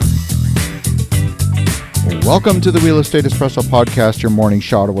Welcome to the Real Estate Espresso Podcast, your morning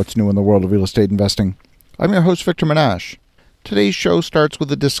shot of what's new in the world of real estate investing. I'm your host, Victor Menashe. Today's show starts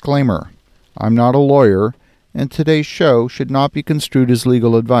with a disclaimer. I'm not a lawyer, and today's show should not be construed as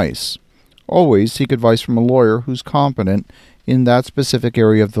legal advice. Always seek advice from a lawyer who's competent in that specific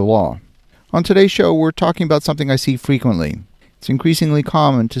area of the law. On today's show, we're talking about something I see frequently. It's increasingly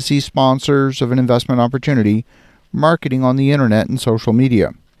common to see sponsors of an investment opportunity marketing on the internet and social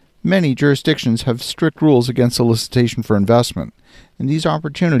media. Many jurisdictions have strict rules against solicitation for investment, and these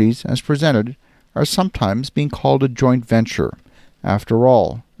opportunities, as presented, are sometimes being called a joint venture. After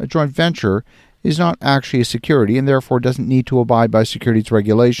all, a joint venture is not actually a security and therefore doesn't need to abide by securities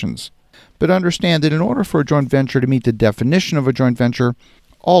regulations. But understand that in order for a joint venture to meet the definition of a joint venture,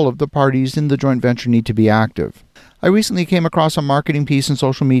 all of the parties in the joint venture need to be active. I recently came across a marketing piece in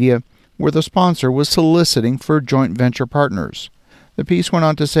social media where the sponsor was soliciting for joint venture partners. The piece went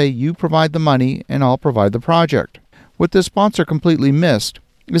on to say, "You provide the money and I'll provide the project." What the sponsor completely missed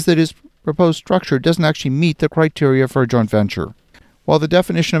is that his proposed structure doesn't actually meet the criteria for a joint venture. While the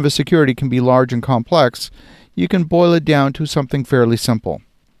definition of a security can be large and complex, you can boil it down to something fairly simple.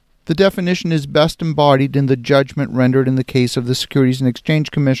 The definition is best embodied in the judgment rendered in the case of the Securities and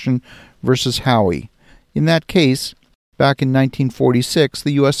Exchange Commission versus Howey. In that case, back in 1946,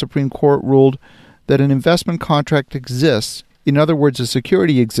 the U.S. Supreme Court ruled that an investment contract exists. In other words, a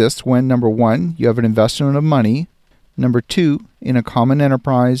security exists when, number one, you have an investment of money, number two, in a common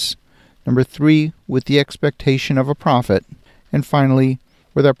enterprise, number three, with the expectation of a profit, and finally,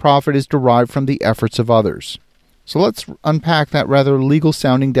 where that profit is derived from the efforts of others. So let's unpack that rather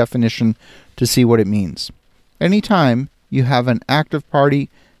legal-sounding definition to see what it means. Anytime you have an active party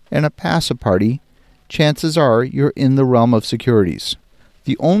and a passive party, chances are you're in the realm of securities.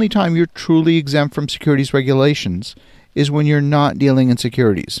 The only time you're truly exempt from securities regulations is when you're not dealing in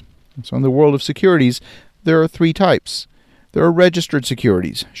securities. So in the world of securities, there are three types. There are registered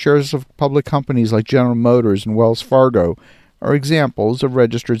securities. Shares of public companies like General Motors and Wells Fargo are examples of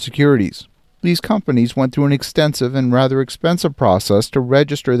registered securities. These companies went through an extensive and rather expensive process to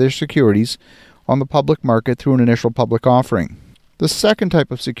register their securities on the public market through an initial public offering. The second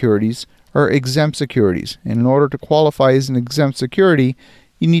type of securities are exempt securities, and in order to qualify as an exempt security,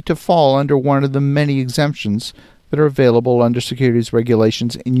 you need to fall under one of the many exemptions that are available under securities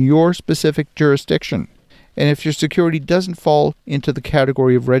regulations in your specific jurisdiction. And if your security doesn't fall into the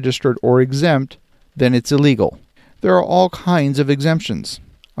category of registered or exempt, then it's illegal. There are all kinds of exemptions.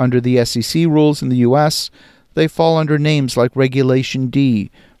 Under the SEC rules in the U.S., they fall under names like Regulation D,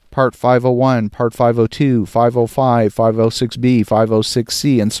 Part 501, Part 502, 505, 506B,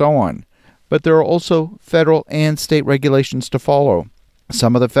 506C, and so on. But there are also federal and state regulations to follow.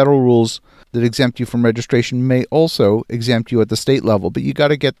 Some of the federal rules that exempt you from registration may also exempt you at the state level, but you got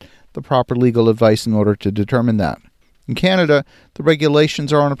to get the proper legal advice in order to determine that. In Canada, the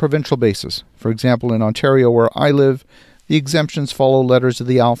regulations are on a provincial basis. For example, in Ontario, where I live, the exemptions follow letters of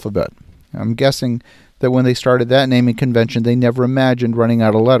the alphabet. I'm guessing that when they started that naming convention, they never imagined running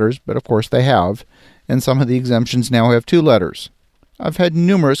out of letters, but of course they have, and some of the exemptions now have two letters. I've had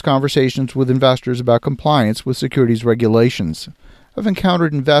numerous conversations with investors about compliance with securities regulations. I've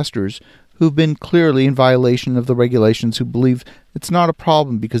encountered investors who've been clearly in violation of the regulations who believe it's not a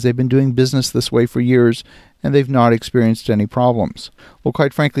problem because they've been doing business this way for years and they've not experienced any problems. Well,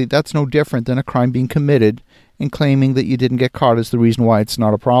 quite frankly, that's no different than a crime being committed and claiming that you didn't get caught is the reason why it's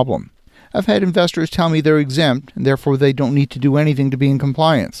not a problem. I've had investors tell me they're exempt and therefore they don't need to do anything to be in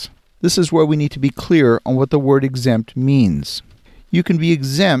compliance. This is where we need to be clear on what the word exempt means. You can be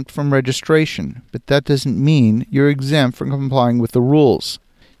exempt from registration, but that doesn't mean you're exempt from complying with the rules.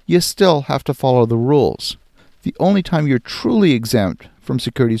 You still have to follow the rules. The only time you're truly exempt from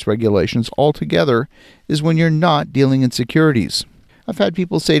securities regulations altogether is when you're not dealing in securities. I've had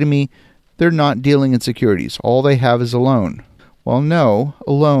people say to me, they're not dealing in securities. All they have is a loan. Well, no,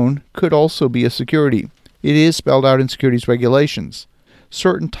 a loan could also be a security. It is spelled out in securities regulations.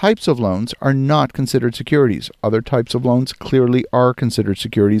 Certain types of loans are not considered securities. Other types of loans clearly are considered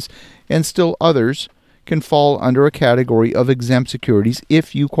securities, and still others can fall under a category of exempt securities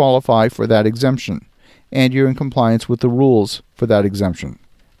if you qualify for that exemption, and you're in compliance with the rules for that exemption.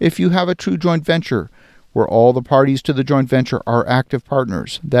 If you have a true joint venture where all the parties to the joint venture are active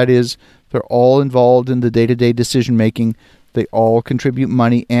partners, that is, they're all involved in the day-to-day decision-making, they all contribute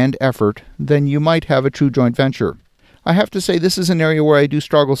money and effort, then you might have a true joint venture. I have to say this is an area where I do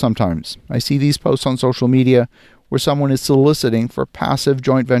struggle sometimes. I see these posts on social media where someone is soliciting for passive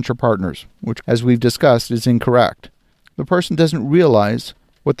joint venture partners, which, as we've discussed, is incorrect. The person doesn't realize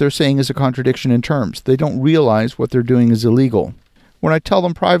what they're saying is a contradiction in terms. They don't realize what they're doing is illegal. When I tell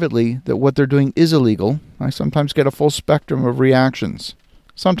them privately that what they're doing is illegal, I sometimes get a full spectrum of reactions.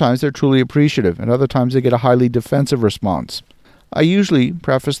 Sometimes they're truly appreciative, and other times they get a highly defensive response. I usually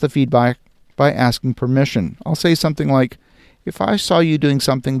preface the feedback by asking permission. I'll say something like, "If I saw you doing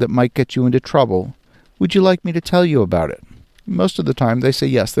something that might get you into trouble, would you like me to tell you about it?" Most of the time they say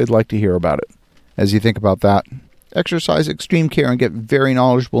yes, they'd like to hear about it. As you think about that, exercise extreme care and get very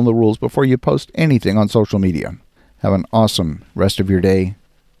knowledgeable in the rules before you post anything on social media. Have an awesome rest of your day.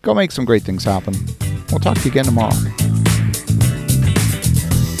 Go make some great things happen. We'll talk to you again tomorrow.